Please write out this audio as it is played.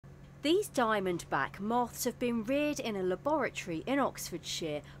These diamondback moths have been reared in a laboratory in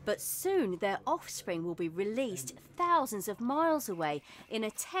Oxfordshire, but soon their offspring will be released thousands of miles away in a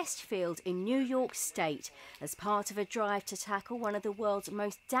test field in New York State as part of a drive to tackle one of the world's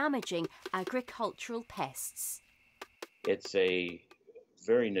most damaging agricultural pests. It's a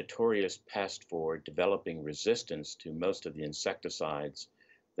very notorious pest for developing resistance to most of the insecticides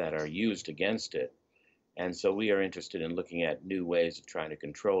that are used against it. And so we are interested in looking at new ways of trying to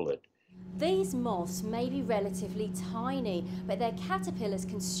control it. These moths may be relatively tiny, but their caterpillars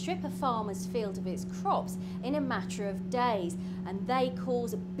can strip a farmer's field of its crops in a matter of days, and they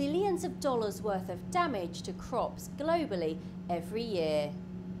cause billions of dollars worth of damage to crops globally every year.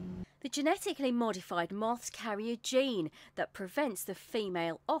 The genetically modified moths carry a gene that prevents the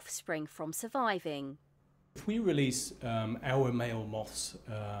female offspring from surviving. If we release our male moths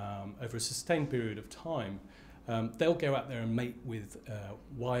over a sustained period of time, they'll go out there and mate with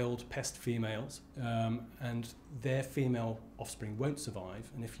wild pest females, and their female offspring won't survive.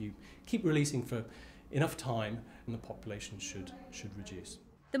 And if you keep releasing for enough time, the population should reduce.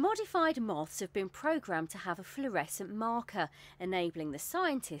 The modified moths have been programmed to have a fluorescent marker, enabling the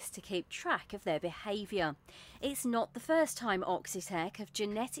scientists to keep track of their behaviour. It's not the first time Oxitec have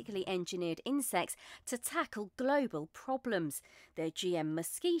genetically engineered insects to tackle global problems. Their GM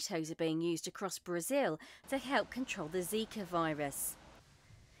mosquitoes are being used across Brazil to help control the Zika virus.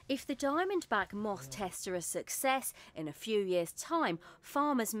 If the diamondback moth tests are a success, in a few years' time,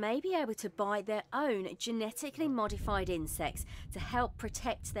 farmers may be able to buy their own genetically modified insects to help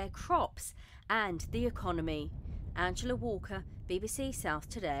protect their crops and the economy. Angela Walker, BBC South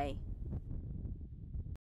Today.